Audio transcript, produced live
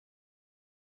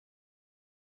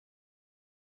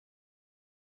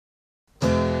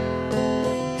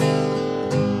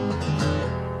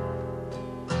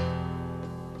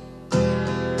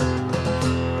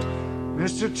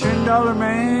Mr. $10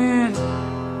 man,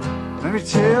 let me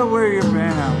tell where you're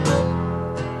bound.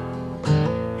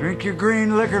 Drink your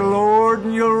green liquor, Lord,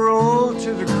 and you'll roll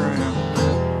to the ground.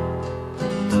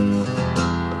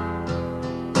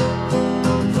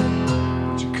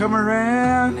 Won't you come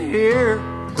around here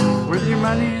with your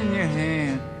money in your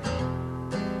hand?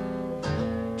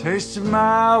 Taste of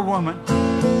my woman,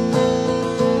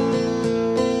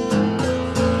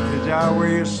 is our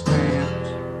way you stand.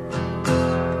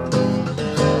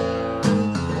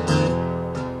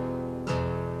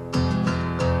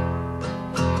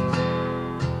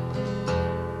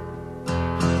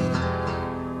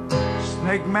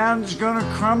 Snake Mountain's gonna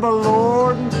crumble,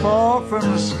 Lord, and fall from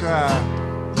the sky.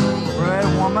 For that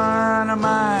woman of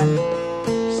mine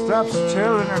stops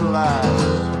telling her lies.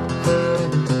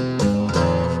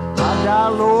 I'd die,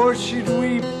 Lord, she'd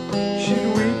weep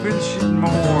and she'd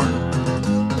mourn.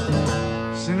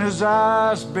 Sinner's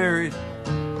eyes buried,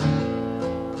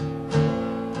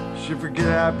 she'd forget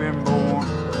I've been born.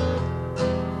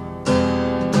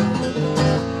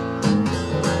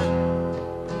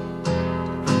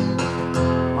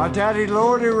 My daddy,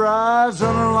 Lord, he rides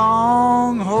on a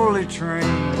long holy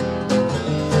train.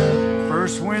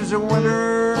 First winds of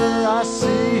winter, I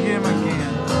see him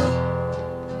again.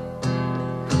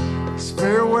 It's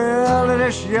farewell to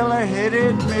this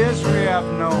yellow-headed misery I've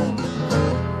known.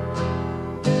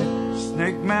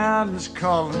 Snake Mountain's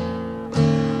calling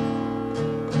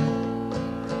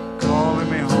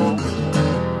me home.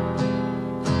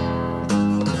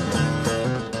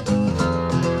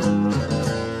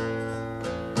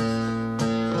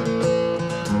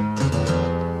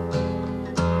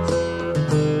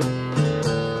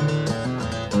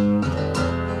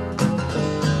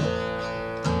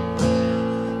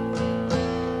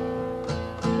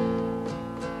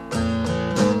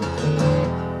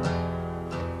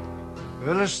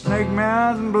 The Snake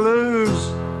Mountain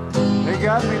Blues, they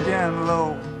got me down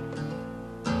low.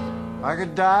 I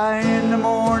could die in the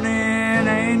morning,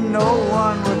 ain't no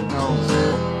one would know.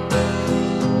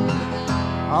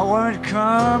 I wouldn't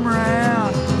come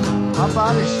around, my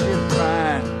body should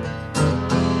fine.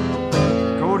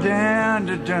 Go down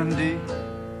to Dundee,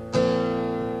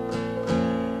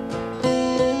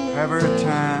 have her a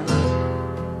time.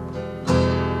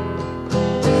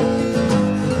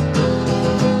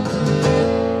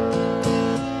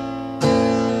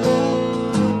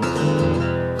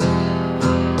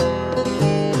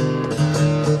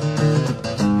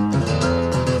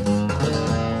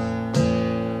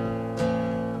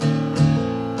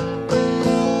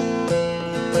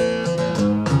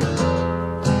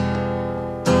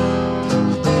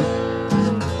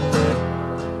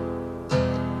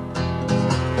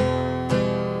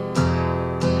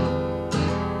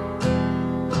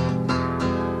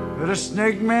 The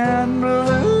Snake Mountain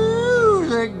Blues,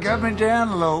 they got me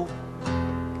down low.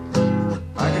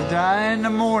 I could die in the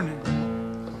morning,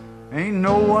 ain't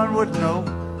no one would know.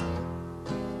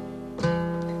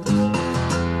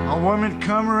 A woman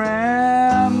come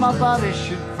around, my body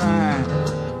should find.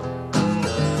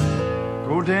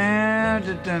 Go down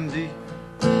to Dundee,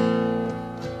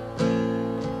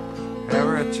 have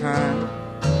her a time.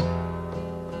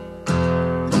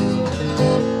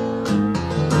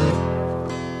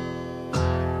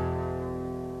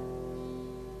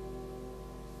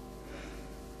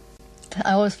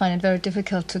 I always find it very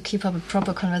difficult to keep up a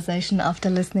proper conversation after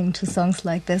listening to songs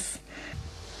like this.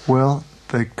 Well,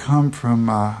 they come from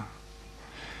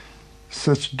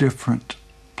such different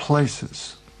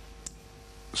places.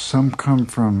 Some come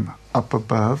from up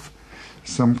above,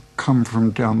 some come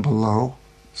from down below,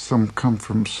 some come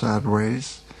from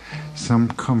sideways, some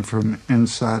come from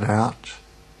inside out.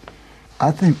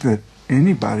 I think that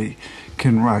anybody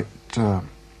can write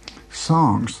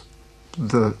songs.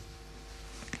 The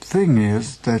thing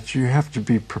is that you have to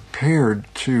be prepared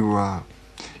to,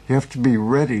 you have to be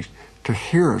ready to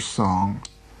hear a song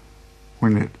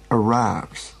when it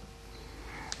arrives.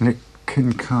 And it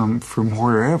can come from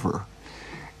wherever.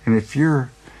 And if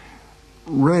you're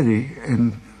ready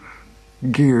and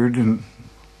geared and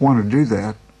want to do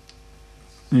that,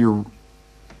 you're,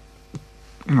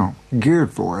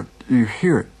 geared for it. You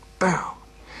hear it, bow.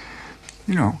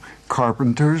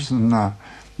 Carpenters and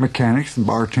mechanics and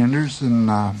bartenders and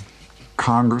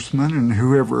congressmen and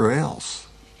whoever else.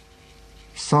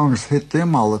 Songs hit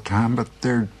them all the time, but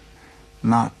they're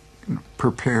not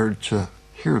prepared to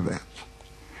hear that.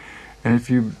 And if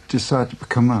you decide to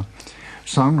become a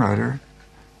songwriter,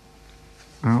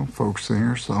 folk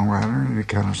singer, songwriter, any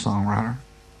kind of songwriter,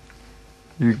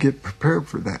 you get prepared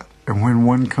for that. And when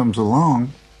one comes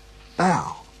along,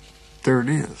 there it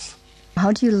is.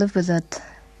 How do you live with that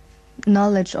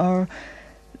knowledge, or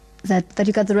that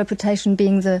you got the reputation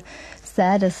being the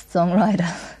saddest songwriter?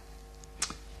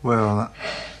 Well,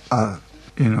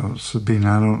 you know, Sabine,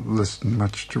 I don't listen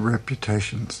much to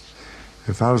reputations.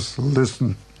 If I was to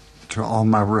listen to all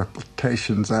my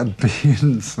reputations, I'd be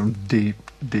in some deep,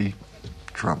 deep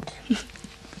trouble.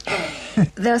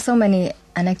 There are so many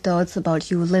anecdotes about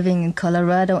you living in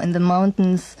Colorado in the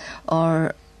mountains,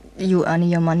 or you earning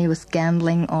your money with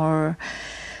gambling, or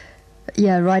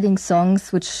writing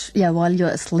songs which while you're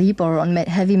asleep or on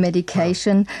heavy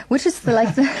medication, which is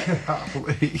like the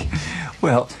Golly.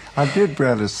 Well, I did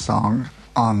write a song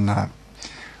on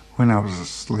when I was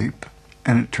asleep,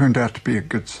 and it turned out to be a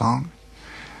good song.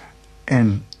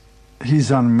 And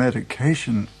he's on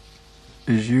medication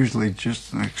is usually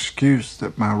just an excuse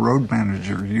that my road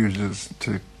manager uses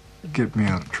to get me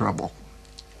out of trouble.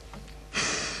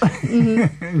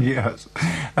 Mm-hmm. Yes,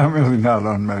 I'm really not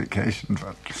on medication,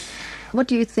 but... What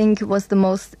do you think was the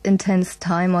most intense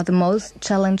time or the most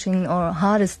challenging or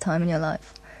hardest time in your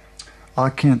life? I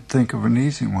can't think of an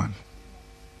easy one.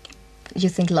 You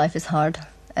think life is hard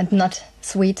and not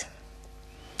sweet?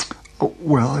 Oh,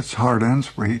 well, it's hard and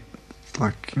sweet,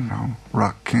 like, you know,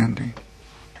 rock candy.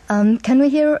 Can we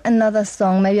hear another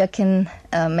song? Maybe I can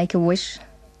make a wish.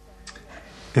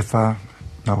 If I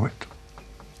know it.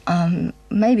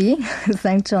 Maybe.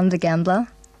 St. John the Gambler.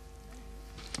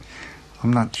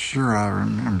 I'm not sure I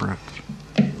remember it.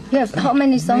 Yes. How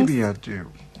many songs? Maybe I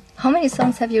do. How many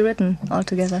songs have you written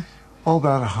altogether? Oh,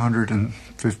 about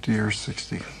 150 or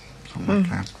 60, something like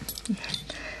that.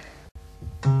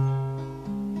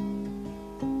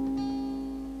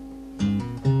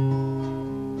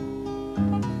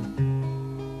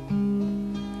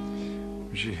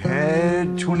 She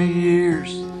had 20 years.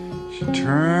 She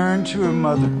turned to her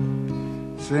mother,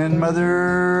 saying,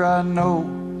 "Mother, I know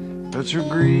that you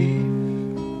grieve.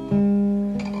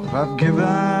 I've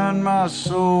given my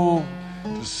soul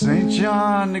to St.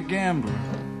 John the Gambler.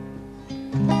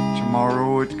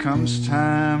 Tomorrow it comes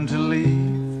time to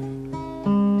leave.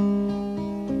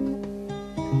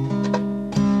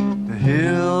 The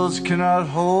hills cannot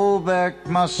hold back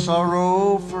my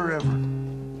sorrow forever.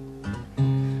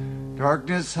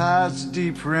 Darkness hides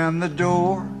deep round the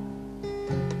door.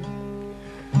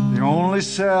 The only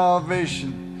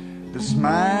salvation that's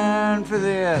mine for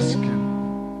the asking.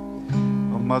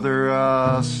 Oh, Mother,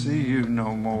 I'll see you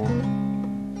no more."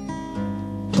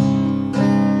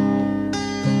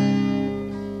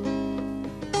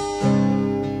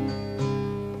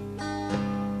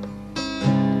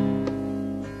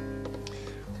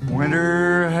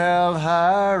 Winter held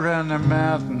high round the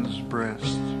mountain's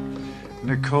breast, in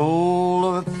the cold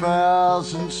of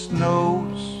 1,000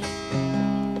 snows.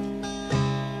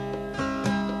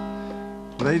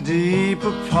 Lay deep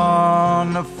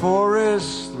upon the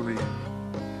forest leaf,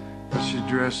 but she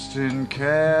dressed in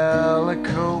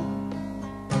calico.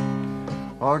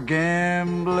 Our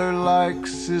gambler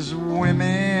likes his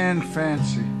women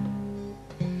fancy,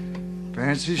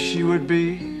 fancy she would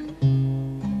be.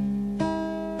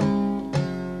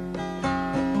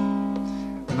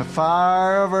 And the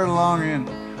fire of her longing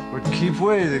would keep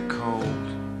away the cold,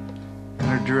 and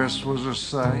her dress was a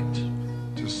sight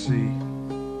to see.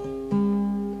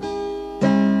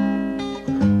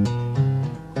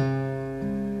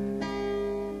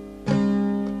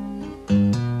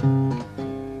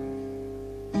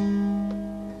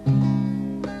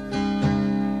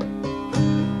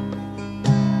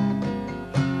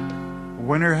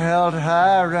 Winter held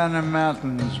high round the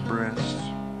mountain's breast.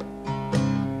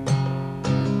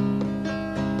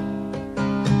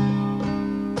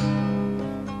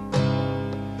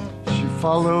 She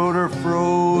followed her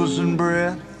frozen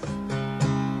breath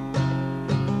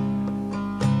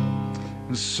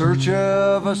in search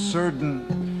of a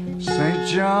certain St.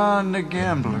 John the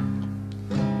Gambler,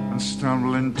 and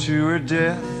stumbling to her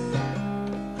death.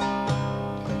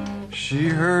 She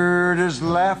heard his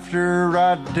laughter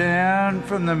right down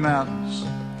from the mountains,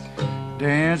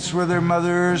 dance with her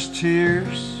mother's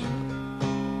tears,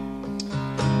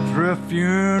 through a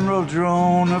funeral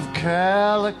drone of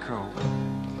calico,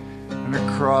 and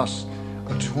across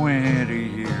 20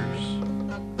 years.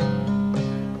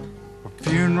 A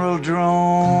funeral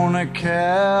drone of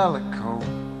calico,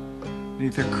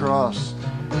 neath a cross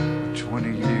of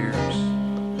 20 years.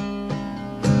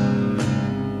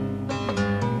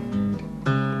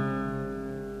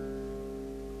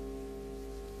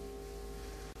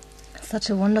 Such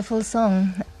a wonderful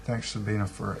song. Thanks, Sabina,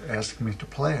 for asking me to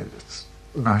play it. It's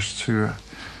nice to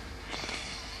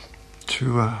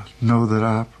know that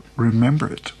I remember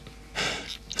it.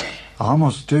 I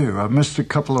almost do. I missed a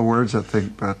couple of words, I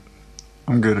think, but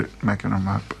I'm good at making them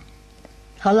up.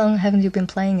 How long haven't you been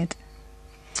playing it?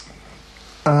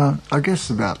 I guess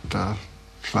about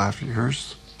 5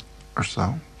 years or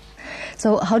so.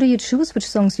 So how do you choose which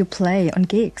songs you play on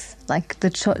gigs? Like the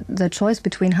choice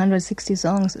between 160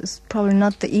 songs is probably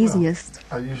not the easiest.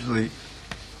 Well, I usually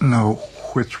know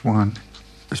which one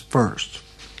is first,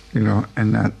 and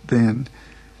then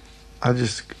I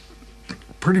just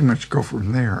pretty much go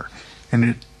from there,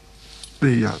 and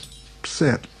the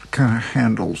set kind of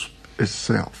handles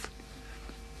itself.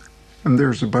 And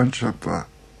there's a bunch of,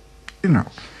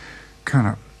 kind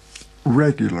of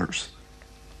regulars,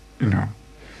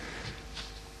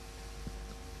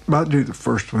 I'll do the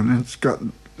first one, and it's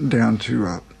gotten down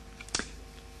to,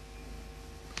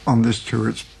 on this tour,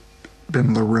 it's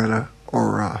been Loretta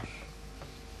or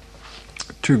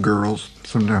Two Girls,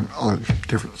 sometimes all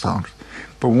different songs.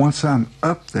 But once I'm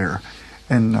up there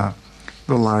and the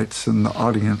lights and the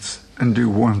audience and do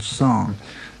one song,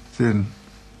 then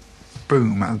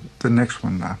boom, the next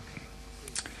one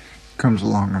comes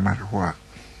along no matter what.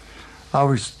 I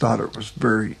always thought it was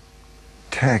very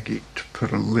tacky to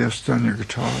put a list on your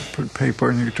guitar, put paper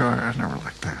on your guitar. I never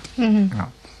liked that.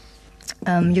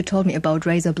 Mm-hmm. You told me about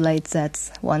razor blade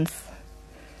sets once.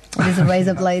 What is a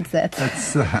razor blade set?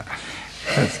 That's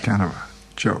kind of a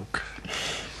joke.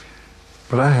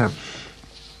 But I have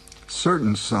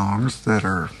certain songs that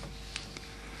are,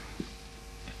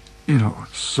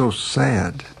 so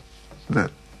sad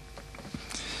that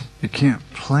you can't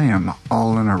play them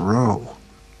all in a row.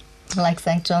 Like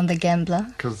St. John the Gambler?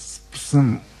 Because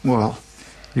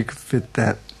you could fit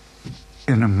that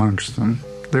in amongst them.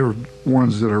 There are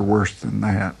ones that are worse than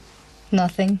that.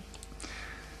 Nothing?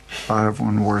 I have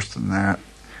one worse than that.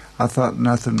 I thought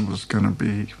Nothing was going to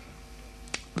be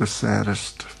the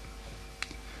saddest.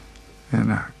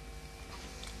 And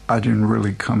I didn't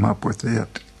really come up with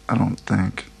it, I don't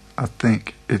think. I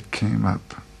think it came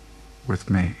up with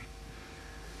me.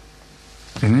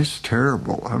 And it's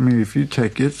terrible. I mean, if you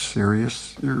take it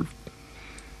serious,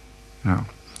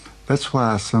 that's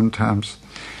why I sometimes,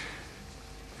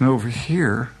 over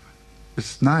here,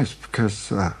 it's nice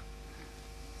because I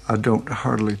don't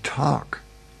hardly talk.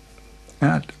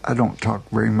 And I don't talk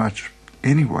very much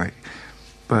anyway.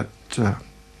 But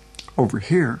over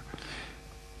here,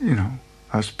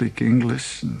 I speak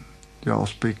English and y'all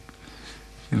speak,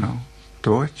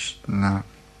 Deutsch. And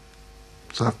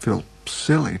so I feel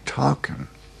silly talking.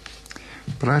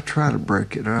 But I try to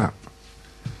break it up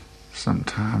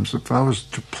sometimes. If I was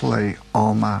to play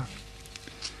all my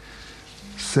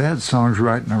sad songs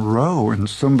right in a row and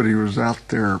somebody was out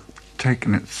there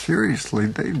taking it seriously,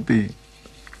 they'd be,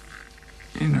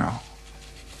 I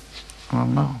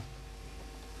don't know.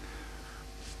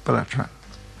 But I try.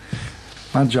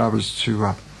 My job is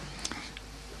to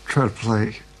try to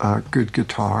play good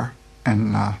guitar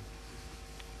and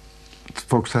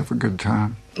folks have a good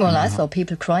time. Well, I saw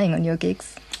people crying on your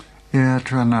gigs. Yeah, I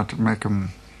try not to make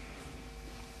them.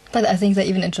 But I think they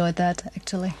even enjoyed that,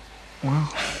 actually. Well,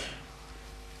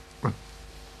 but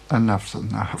enough's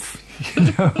enough,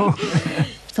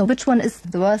 So which one is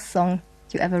the worst song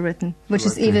you ever written? Which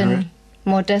is even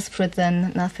more desperate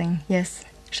than Nothing? Yes.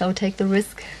 Shall we take the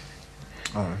risk?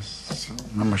 I'm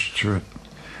not sure.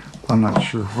 I'm not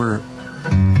sure where.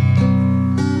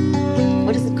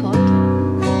 What is it called?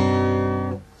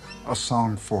 A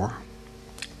Song For.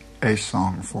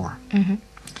 Mm-hmm.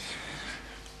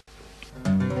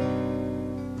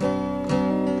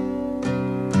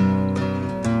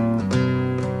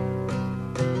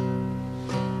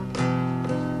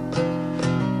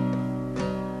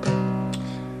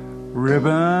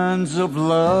 Ribbons of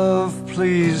love,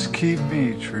 please keep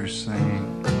me true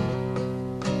sane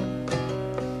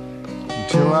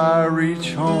until I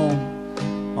reach home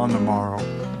on the morrow.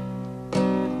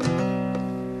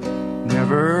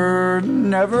 Never,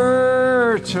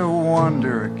 never to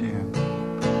wander again.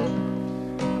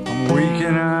 I'm weak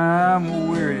and I'm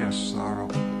weary of sorrow.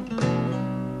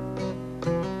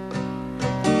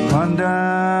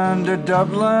 London to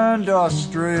Dublin to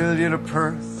Australia to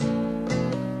Perth.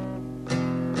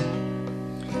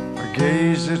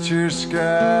 Gaze at your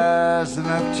skies and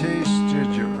I've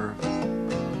tasted your earth.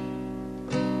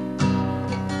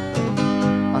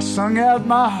 I sung out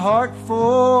my heart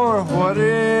for what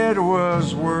it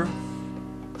was worth.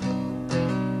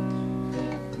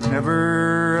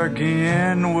 Never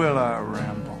again will I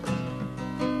ramble.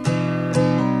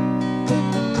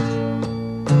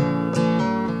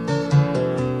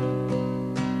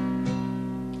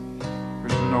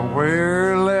 There's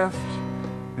nowhere left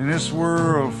in this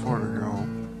world for to go.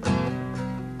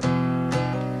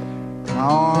 My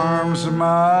arms and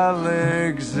my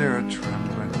legs, they're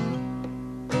trembling.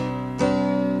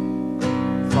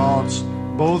 Thoughts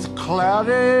both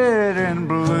clouded and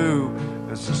blue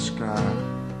as sky.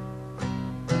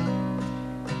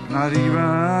 Not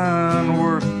even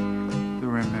worth the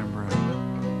remembering.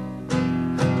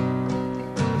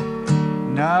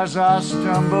 Now as I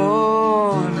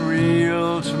stumble and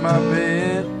reel to my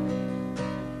bed,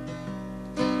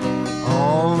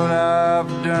 all that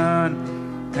I've done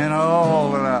and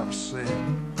all that I've said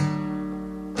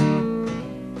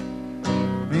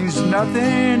means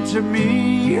nothing to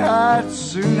me. I'd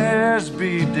soon as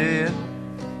be dead,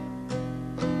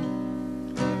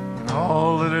 and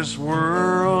all of this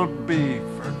world be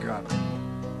forgotten.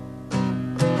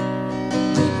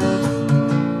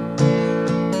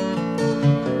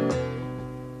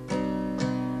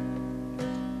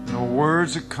 No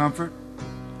words of comfort,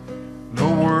 no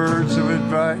words of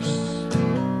advice,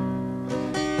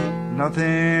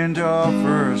 nothing to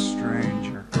offer a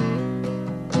stranger.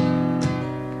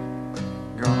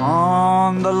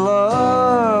 Gone the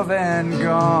love and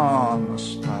gone the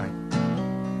spite.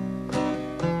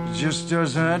 It just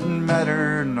doesn't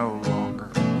matter no longer.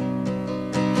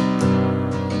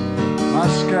 My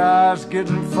sky's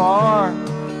getting far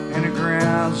and the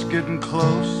ground's getting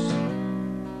close.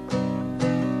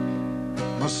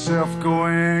 Myself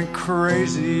going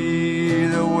crazy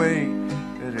the way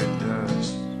that it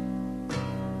does.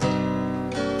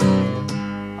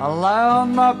 I lie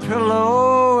on my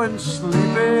pillow and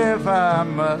sleep if I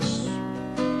must.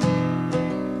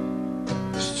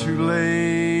 It's too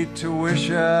late to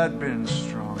wish I'd been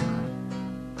stronger.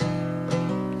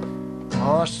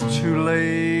 Oh, it's too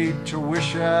late to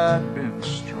wish I'd been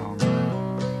stronger.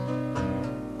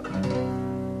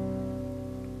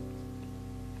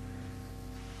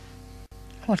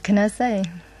 What can I say?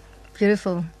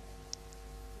 Beautiful.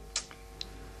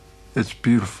 It's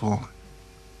beautiful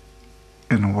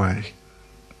in a way,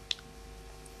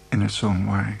 in its own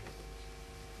way.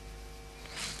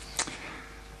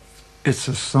 It's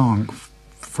a song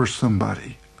for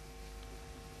somebody.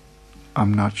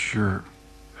 I'm not sure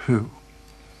who.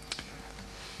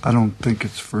 I don't think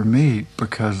it's for me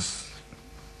because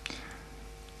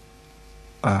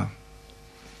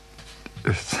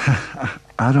it's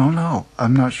I don't know.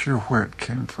 I'm not sure where it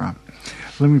came from.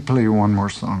 Let me play you one more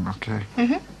song, okay?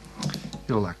 Mm-hmm.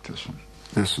 You'll like this one.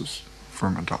 This is for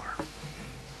my daughter.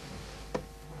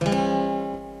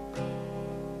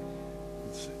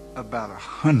 It's about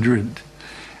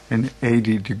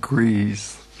 180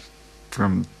 degrees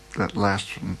from that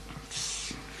last one.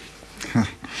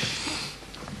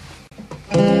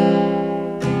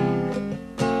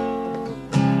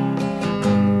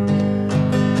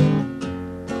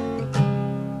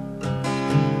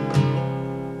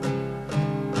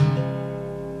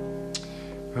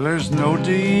 Well, there's no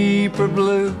deeper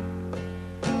blue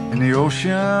in the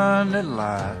ocean that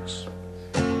lies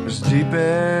as deep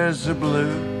as the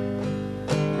blue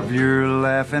of your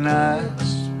laughing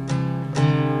eyes.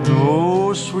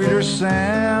 No sweeter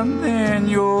sand than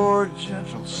your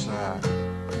gentle sigh.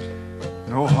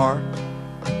 No heart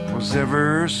was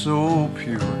ever so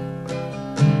pure.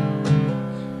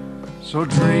 So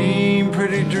dream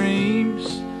pretty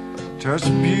dreams, touch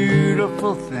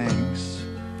beautiful things.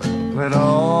 Let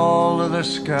all of the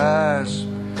skies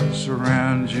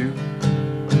surround you.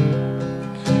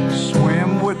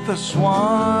 Swim with the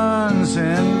swans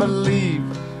and believe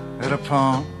that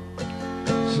upon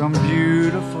some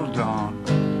beautiful dawn,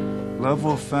 love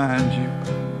will find you.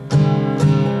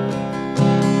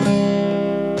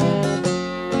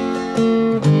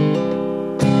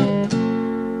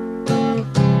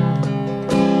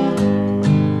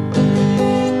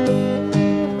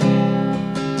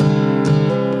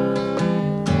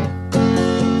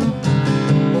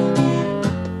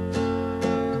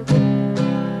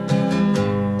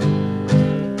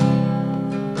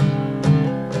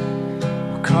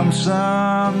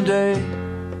 Someday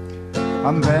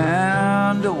I'm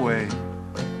bound away,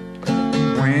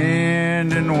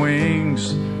 wind and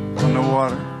wings on the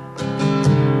water.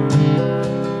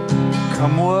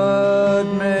 Come what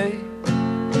may,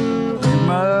 you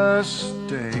must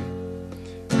stay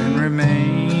and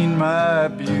remain my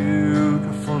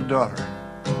beautiful daughter.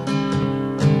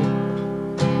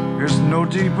 There's no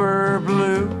deeper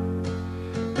blue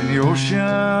in the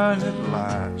ocean that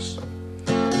lies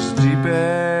deep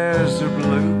as the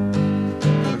blue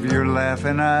of your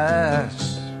laughing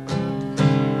eyes.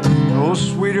 No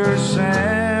sweeter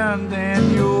sand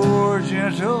than your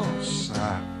gentle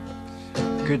sigh.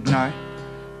 Good night,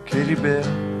 Katie Belle,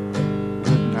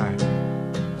 good night.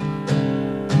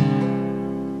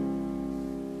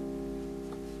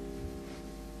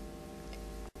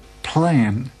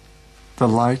 Playing the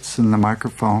lights and the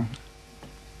microphone,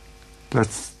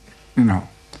 that's, the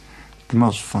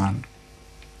most fun.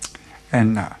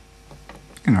 And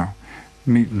you know,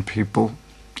 meeting people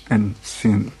and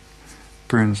seeing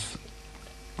friends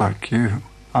like you.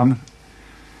 I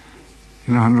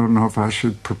don't know if I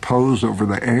should propose over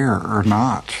the air or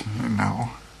not, you know.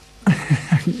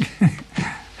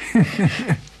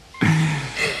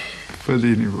 But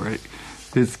anyway,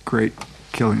 it's great.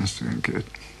 Killian's doing good.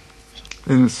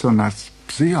 And it's so nice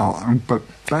to see all of them. But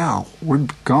Val, we'll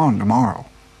be gone tomorrow.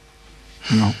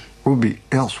 You know, we'll be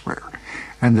elsewhere.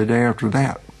 And the day after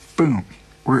that, boom,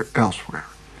 we're elsewhere.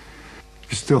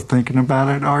 You still thinking about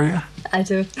it, are you? I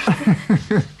do.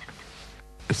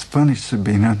 It's funny,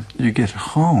 Sabina, you get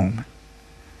home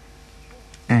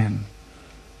and,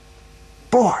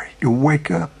 boy, you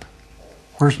wake up.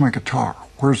 Where's my guitar?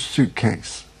 Where's the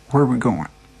suitcase? Where are we going?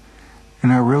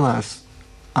 And I realize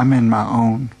I'm in my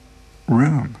own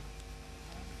room.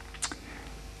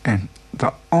 And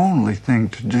the only thing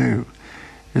to do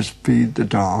is feed the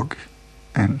dog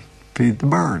and feed the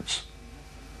birds.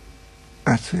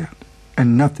 That's it.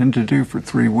 And nothing to do for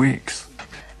 3 weeks.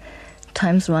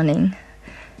 Time's running.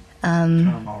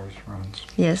 Time always runs.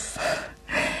 Yes.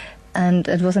 And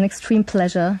it was an extreme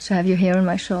pleasure to have you here on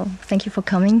my show. Thank you for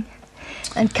coming.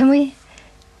 And can we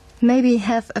maybe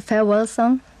have a farewell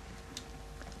song?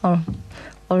 Or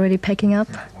already packing up?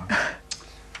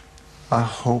 I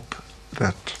hope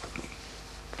that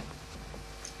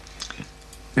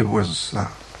it was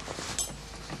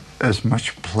as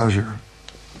much pleasure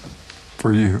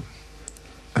for you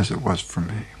as it was for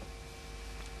me.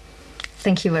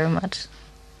 Thank you very much.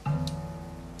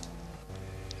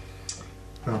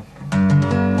 Well,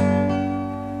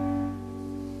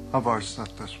 I've always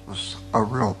thought this was a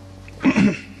real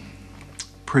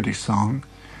pretty song.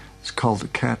 It's called the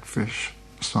Catfish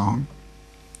Song.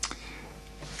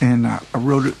 And I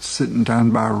wrote it sitting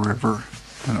down by a river,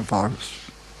 and I've always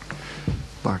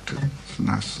liked it. It's a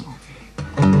nice song.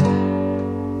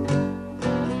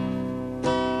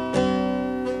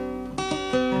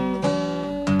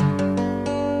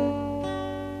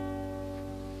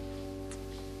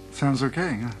 Sounds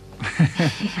okay, huh?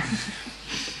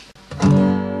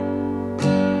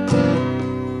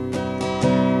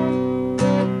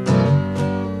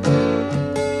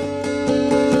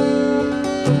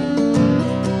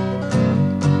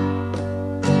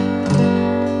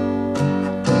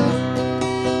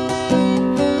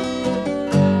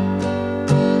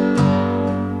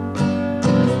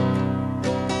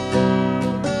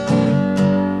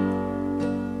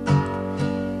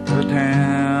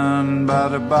 Down by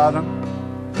the bottom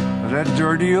of that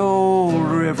dirty old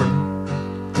river,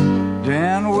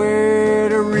 down where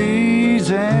the reeds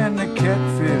and the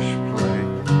catfish play,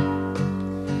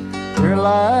 there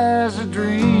lies a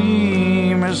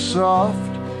dream as soft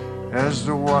as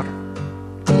the water.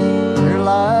 There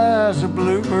lies a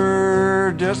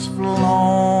bluebird just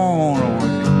flown away.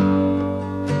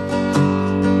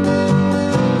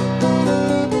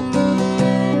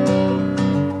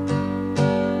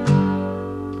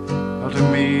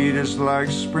 It's like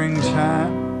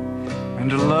springtime, and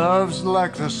the love's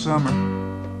like the summer.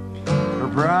 Her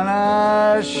brown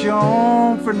eyes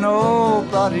shone for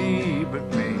nobody but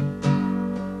me.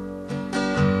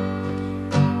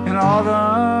 In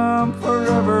autumn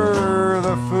forever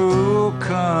the fool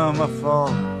come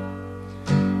a-falling,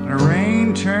 and the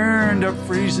rain turned up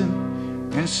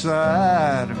freezing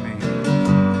inside of me.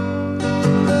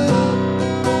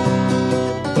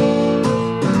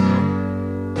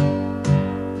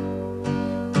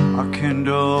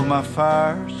 Kindle my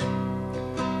fires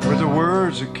with the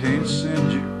words I can't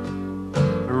send you,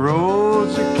 the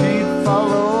roads I can't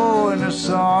follow, and the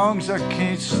songs I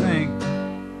can't sing.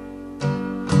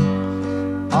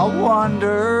 I'll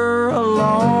wander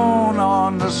alone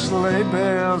on the sleigh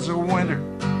bells of winter,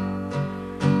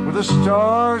 with the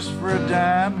stars for a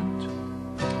diamond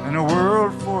and a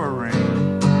world for a ring.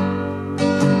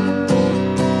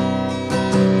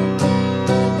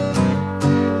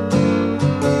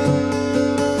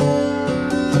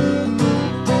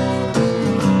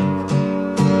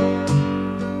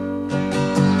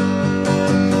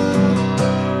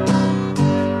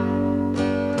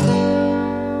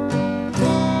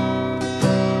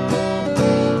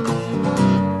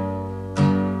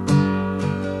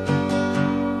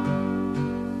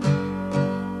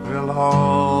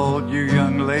 All you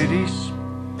young ladies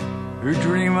who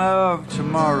dream of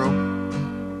tomorrow,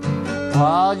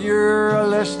 while you're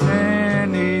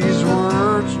listening, these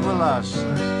words will I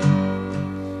say.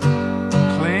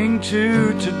 Cling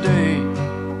to today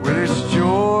with its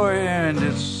joy and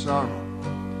its sorrow.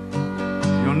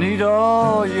 You'll need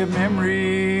all your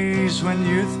memories when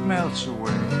youth melts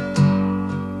away.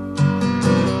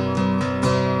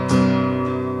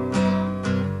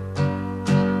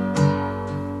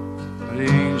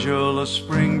 angel of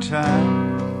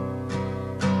springtime.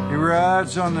 He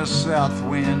rides on the south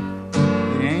wind.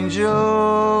 The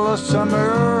angel of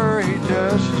summer, he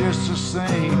does just the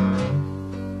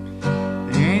same.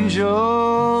 The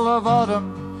angel of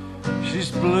autumn,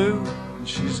 she's blue and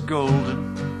she's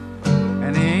golden.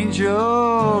 And the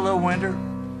angel of winter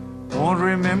won't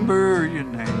remember your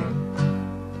name.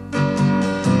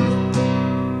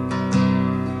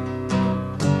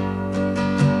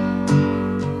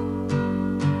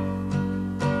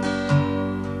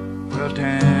 Well,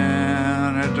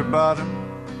 down at the bottom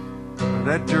of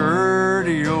that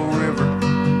dirty old river,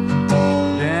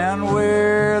 down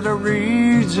where the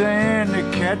reeds and the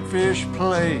catfish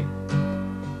play,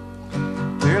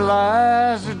 there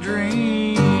lies a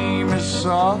dream as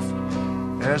soft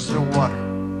as the water.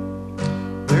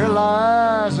 There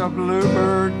lies a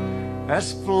bluebird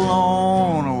that's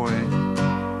flown away.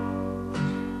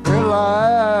 There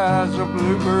lies a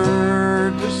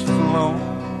bluebird that's flown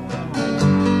away.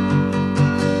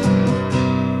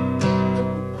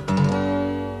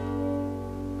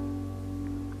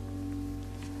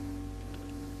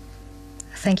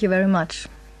 Thank you very much.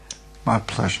 My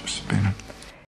pleasure, Sabina.